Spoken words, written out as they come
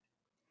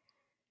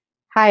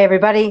Hi,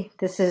 everybody.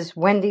 This is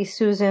Wendy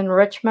Susan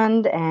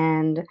Richmond,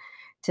 and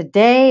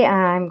today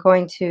I'm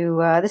going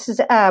to. This is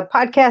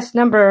podcast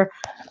number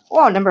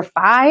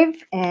 5,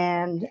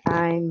 and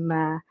I'm,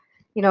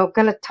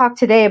 going to talk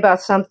today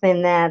about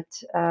something that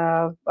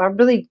I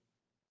really.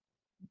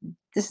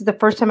 This is the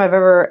first time I've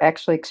ever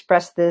actually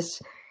expressed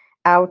this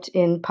out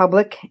in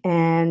public,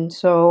 and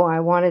so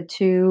I wanted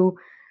to,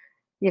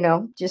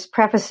 just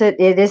preface it.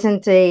 It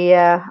isn't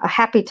a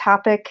happy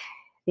topic.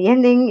 The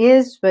ending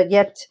is, but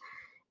yet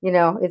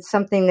it's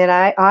something that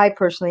I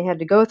personally had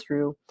to go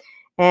through.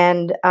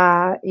 And,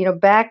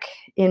 back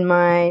in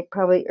my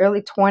probably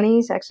early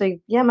 20s, actually,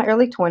 yeah, my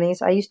early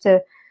 20s, I used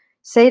to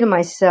say to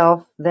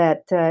myself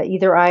that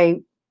either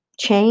I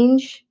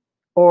change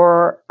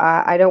or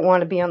I don't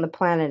want to be on the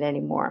planet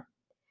anymore.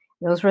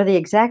 Those were the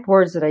exact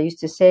words that I used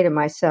to say to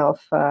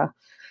myself.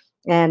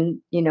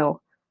 And,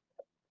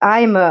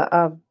 I'm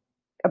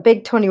a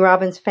big Tony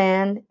Robbins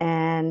fan.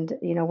 And,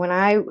 when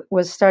I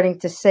was starting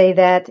to say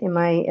that in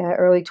my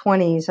early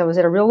 20s, I was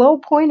at a real low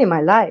point in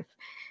my life.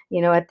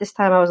 At this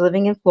time, I was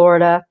living in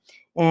Florida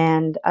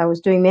and I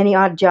was doing many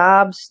odd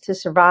jobs to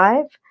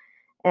survive.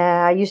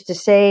 I used to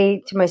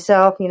say to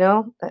myself,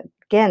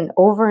 again,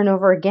 over and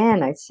over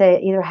again, I'd say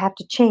either I have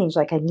to change,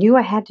 like I knew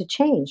I had to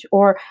change,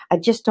 or I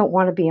just don't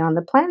want to be on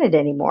the planet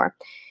anymore.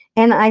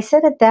 And I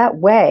said it that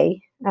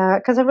way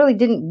because I really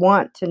didn't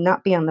want to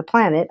not be on the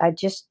planet. I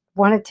just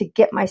wanted to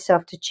get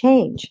myself to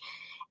change.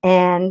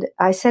 And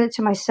I said it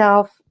to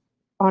myself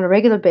on a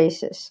regular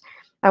basis.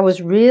 I was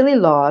really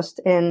lost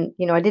and,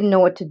 I didn't know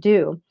what to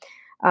do.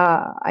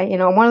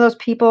 I'm one of those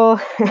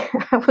people,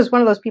 I was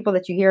one of those people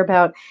that you hear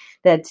about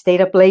that stayed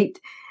up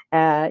late,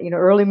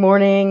 early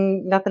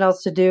morning, nothing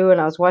else to do. And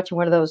I was watching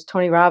one of those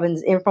Tony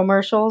Robbins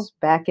infomercials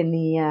back in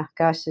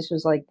this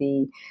was like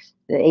the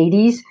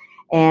 80s.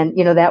 And,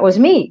 that was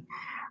me.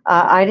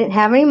 I didn't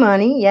have any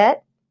money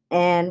yet.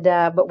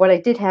 But what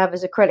I did have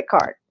is a credit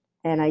card.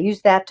 And I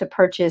used that to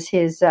purchase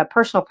his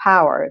Personal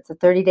Power. It's a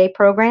 30-day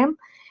program.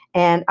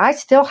 And I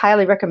still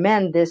highly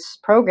recommend this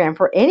program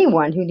for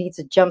anyone who needs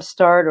a jump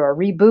start or a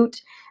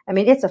reboot. I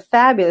mean, it's a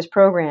fabulous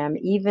program,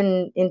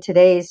 even in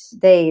today's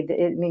day.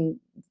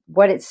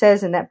 What it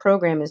says in that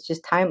program is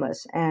just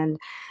timeless.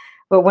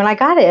 But when I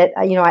got it,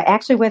 I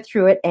actually went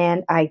through it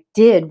and I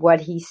did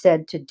what he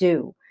said to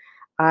do.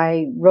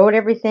 I wrote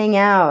everything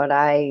out.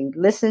 I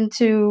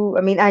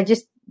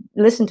just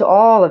listened to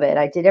all of it.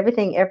 I did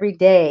everything every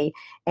day.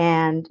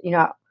 And,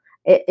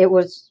 it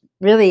was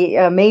really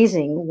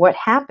amazing what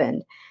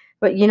happened.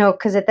 But,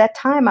 because at that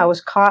time I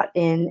was caught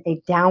in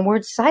a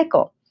downward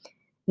cycle.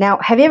 Now,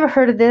 have you ever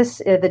heard of this?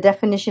 The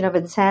definition of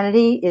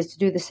insanity is to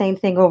do the same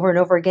thing over and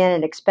over again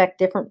and expect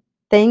different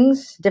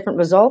things, different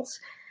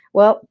results.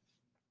 Well,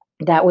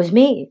 that was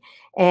me.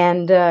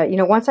 And,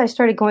 once I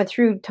started going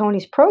through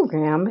Tony's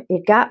program,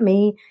 it got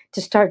me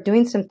to start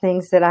doing some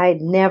things that I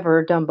had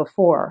never done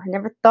before. I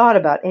never thought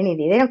about any of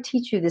these. They don't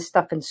teach you this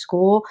stuff in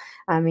school.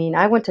 I mean,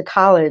 I went to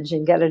college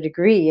and got a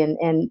degree,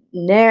 and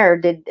never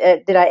did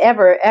I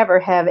ever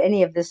have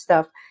any of this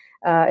stuff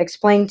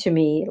explained to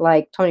me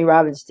like Tony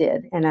Robbins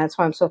did. And that's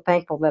why I'm so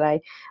thankful that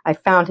I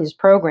found his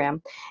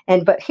program.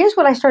 But here's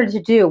what I started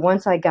to do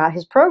once I got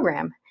his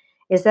program,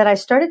 is that I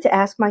started to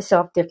ask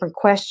myself different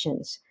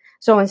questions.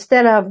 So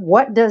instead of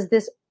why does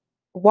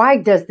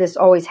this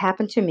always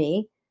happen to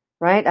me?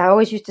 Right? I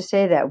always used to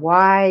say that.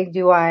 Why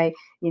do I,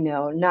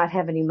 not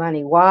have any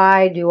money?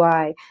 Why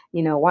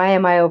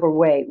am I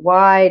overweight?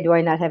 Why do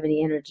I not have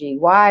any energy?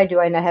 Why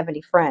do I not have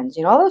any friends?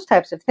 All those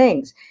types of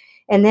things.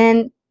 And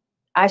then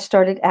I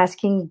started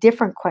asking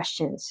different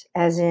questions,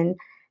 as in,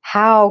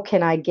 how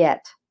can I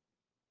get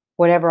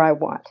whatever I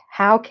want?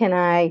 How can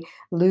I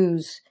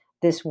lose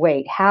this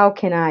weight? How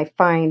can I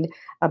find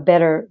a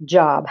better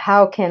job?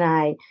 How can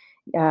I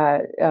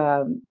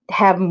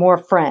have more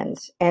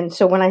friends? And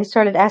so when I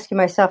started asking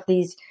myself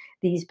these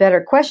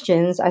better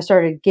questions, I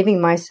started giving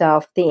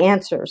myself the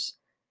answers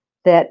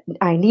that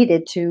I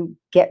needed to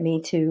get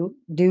me to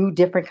do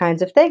different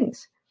kinds of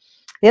things.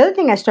 The other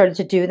thing I started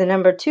to do, the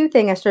number 2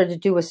 thing I started to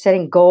do, was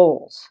setting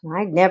goals.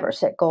 I'd never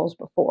set goals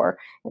before.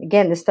 And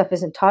again, this stuff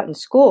isn't taught in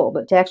school,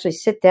 but to actually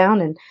sit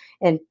down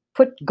and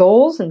put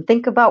goals and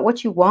think about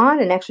what you want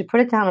and actually put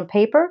it down on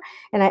paper.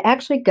 And I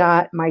actually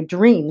got my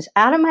dreams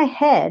out of my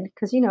head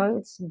because,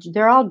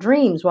 they're all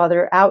dreams while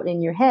they're out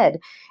in your head.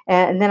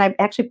 And then I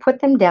actually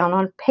put them down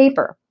on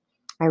paper.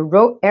 I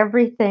wrote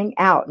everything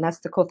out. And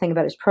that's the cool thing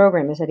about his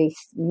program, is that he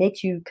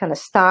makes you kind of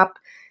stop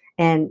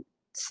and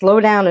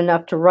slow down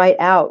enough to write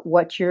out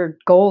what your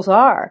goals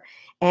are.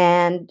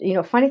 And,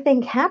 funny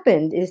thing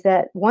happened is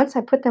that once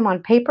I put them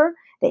on paper,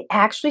 they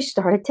actually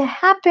started to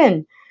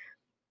happen.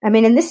 I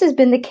mean, and this has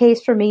been the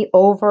case for me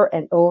over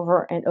and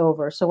over and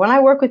over. So when I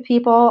work with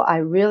people,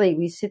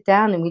 we sit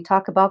down and we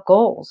talk about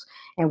goals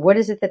and what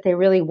is it that they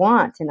really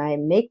want. And I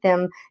make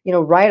them,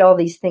 write all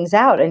these things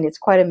out. And it's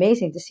quite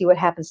amazing to see what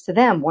happens to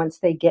them once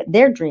they get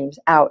their dreams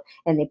out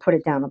and they put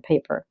it down on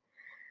paper.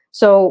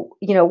 So,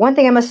 one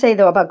thing I must say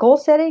though about goal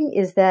setting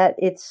is that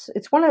it's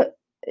one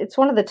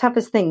of the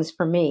toughest things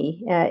for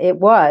me. It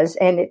was,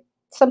 and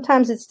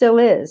sometimes it still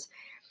is.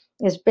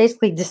 is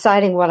basically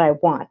deciding what I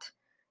want.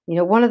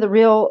 One of the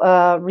real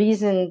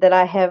reason that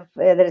I have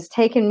that has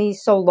taken me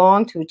so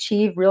long to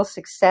achieve real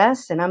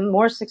success, and I'm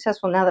more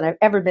successful now than I've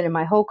ever been in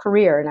my whole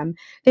career, and I'm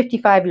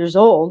 55 years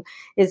old,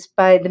 is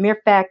by the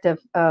mere fact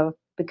of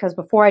because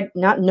before I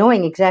not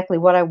knowing exactly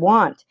what I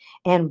want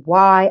and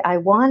why I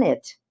want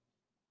it.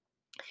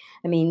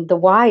 I mean, the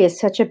why is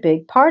such a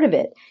big part of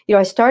it.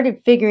 I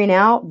started figuring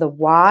out the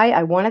why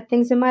I wanted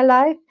things in my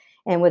life,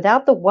 and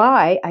without the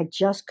why, I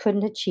just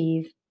couldn't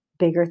achieve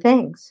bigger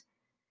things.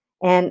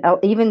 And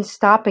even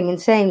stopping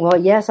and saying, well,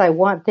 yes, I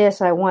want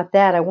this, I want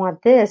that, I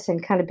want this,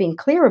 and kind of being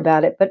clear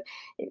about it. But,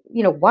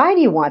 why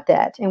do you want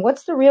that? And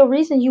what's the real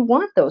reason you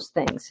want those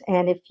things?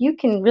 And if you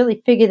can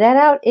really figure that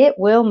out, it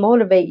will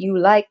motivate you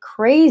like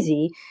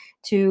crazy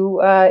to,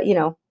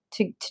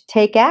 to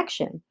take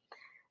action.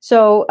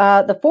 So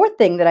the fourth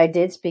thing that I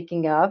did,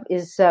 speaking of,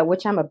 is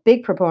which I'm a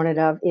big proponent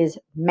of, is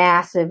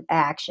massive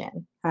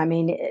action. I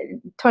mean,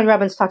 Tony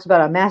Robbins talks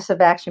about a massive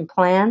action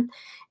plan,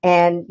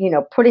 and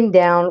putting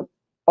down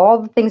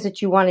all the things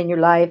that you want in your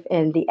life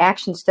and the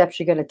action steps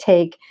you're going to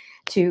take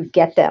to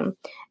get them.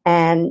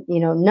 And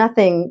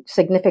nothing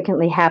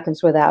significantly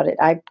happens without it.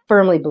 I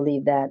firmly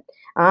believe that.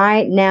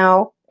 I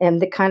now am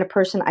the kind of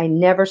person, I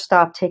never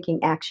stop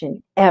taking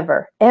action,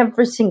 ever.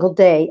 Every single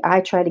day,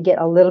 I try to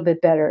get a little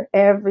bit better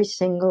every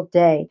single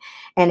day.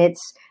 And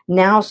it's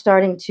now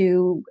starting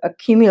to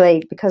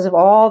accumulate because of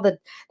all the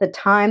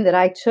time that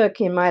I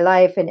took in my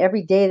life, and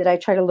every day that I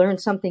try to learn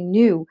something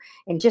new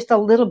and just a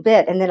little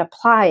bit and then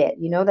apply it.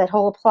 That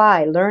whole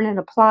apply, learn and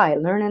apply,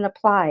 learn and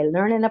apply,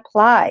 learn and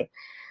apply.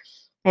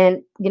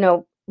 And,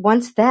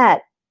 once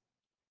that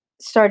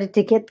started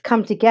to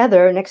come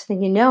together, next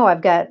thing you know,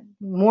 I've got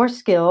more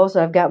skills,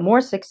 I've got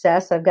more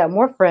success, I've got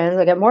more friends,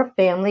 I've got more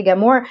family, got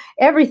more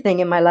everything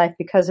in my life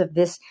because of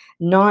this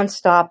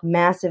nonstop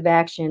massive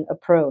action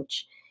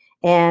approach.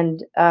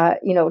 And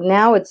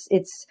now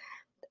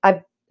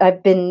I've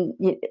I've been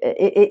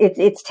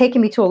it's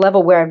taken me to a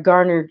level where I've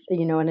garnered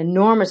an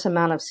enormous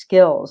amount of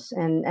skills,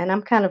 and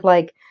I'm kind of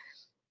like,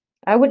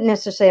 I wouldn't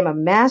necessarily say I'm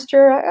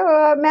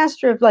a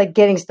master of like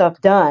getting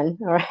stuff done.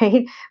 All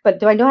right. But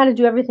do I know how to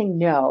do everything?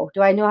 No.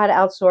 Do I know how to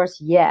outsource?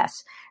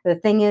 Yes. The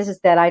thing is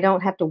that I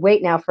don't have to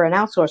wait now for an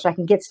outsource. I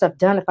can get stuff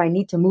done if I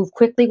need to move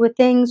quickly with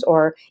things,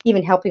 or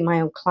even helping my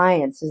own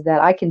clients, is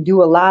that I can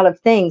do a lot of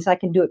things. I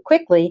can do it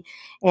quickly.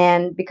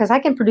 And because I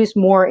can produce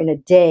more in a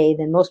day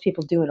than most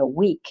people do in a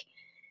week.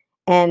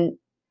 And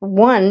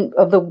one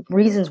of the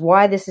reasons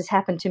why this has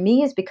happened to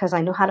me is because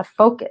I know how to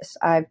focus.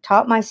 I've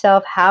taught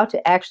myself how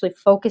to actually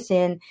focus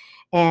in.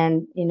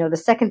 And, the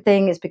second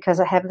thing is because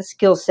I have the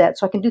skill set,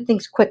 so I can do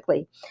things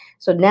quickly.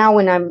 So now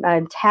when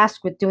I'm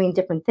tasked with doing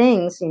different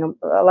things,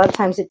 a lot of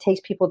times it takes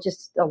people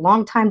just a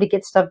long time to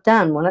get stuff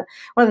done. One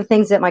of the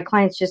things that my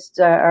clients just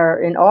are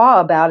in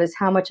awe about is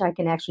how much I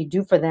can actually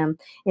do for them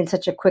in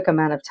such a quick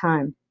amount of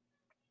time.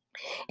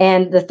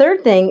 And the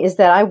third thing is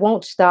that I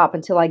won't stop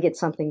until I get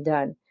something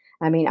done.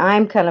 I mean,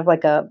 I'm kind of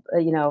like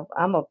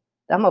I'm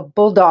a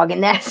bulldog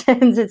in that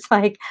sense. It's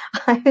like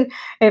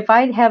if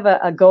I have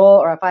a goal,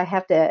 or if I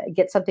have to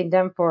get something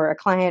done for a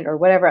client or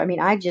whatever, I mean,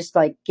 I just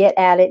like get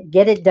at it,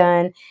 get it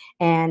done,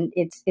 and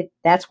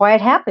that's why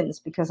it happens,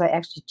 because I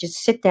actually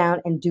just sit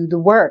down and do the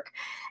work.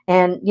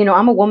 And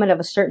I'm a woman of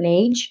a certain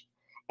age.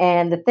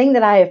 And the thing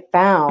that I have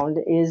found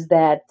is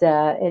that,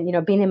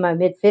 being in my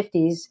mid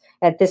 50s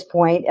at this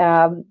point,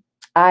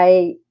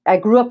 I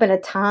grew up in a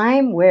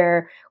time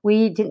where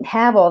we didn't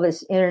have all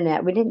this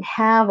internet. We didn't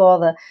have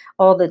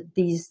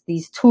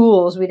these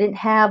tools. We didn't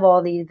have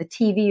all the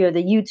TV or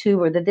the YouTube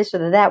or the this or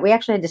the that. We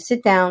actually had to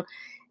sit down.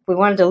 If we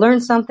wanted to learn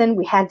something,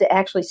 we had to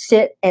actually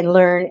sit and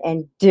learn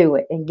and do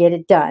it and get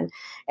it done.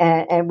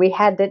 And we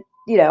had to,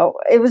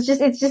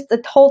 it's just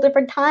a whole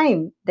different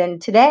time than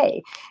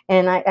today.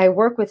 And I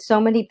work with so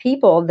many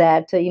people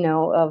that,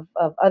 of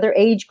other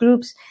age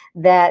groups,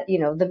 that,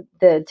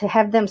 to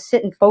have them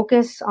sit and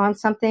focus on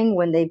something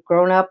when they've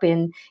grown up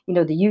in, the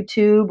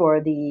YouTube or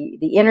the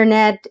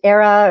internet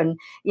era. And,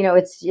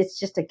 it's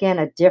just, again,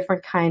 a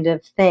different kind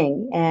of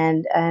thing.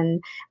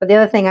 But the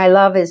other thing I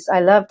love is I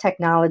love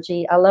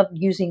technology. I love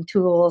using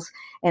tools,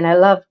 and I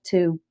love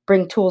to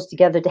bring tools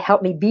together to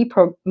help me be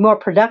more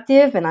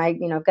productive. And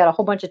I've got a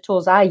whole bunch of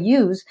tools I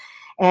use.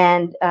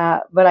 And,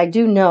 but I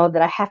do know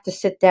that I have to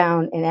sit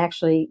down and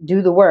actually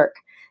do the work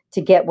to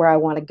get where I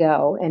want to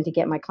go and to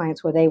get my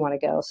clients where they want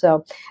to go.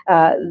 So,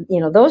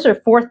 those are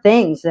four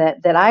things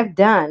that I've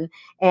done.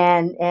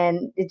 And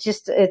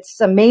it's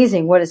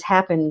amazing what has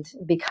happened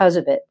because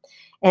of it.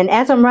 And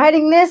as I'm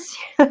writing this,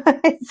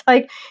 it's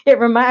like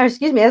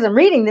as I'm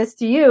reading this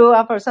to you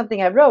off of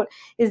something I wrote,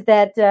 is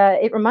that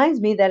it reminds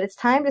me that it's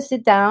time to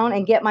sit down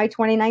and get my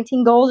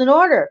 2019 goals in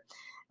order.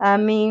 I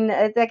mean,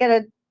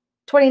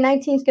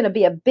 2019 is going to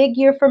be a big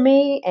year for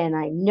me, and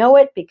I know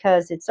it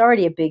because it's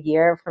already a big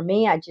year for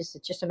me. It's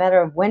just a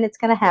matter of when it's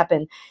going to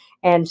happen.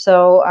 And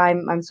so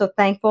I'm so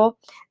thankful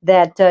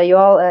that you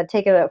all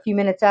take a few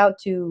minutes out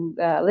to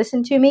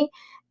listen to me,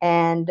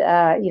 and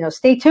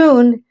stay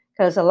tuned,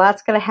 because a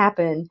lot's going to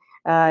happen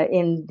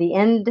in the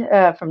end,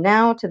 from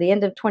now to the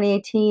end of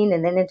 2018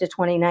 and then into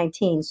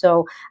 2019.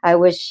 So I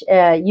wish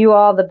you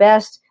all the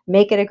best.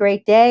 Make it a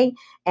great day.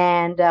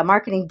 And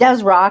marketing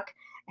does rock.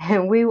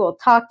 And we will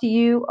talk to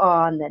you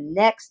on the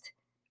next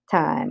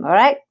time. All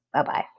right. Bye-bye.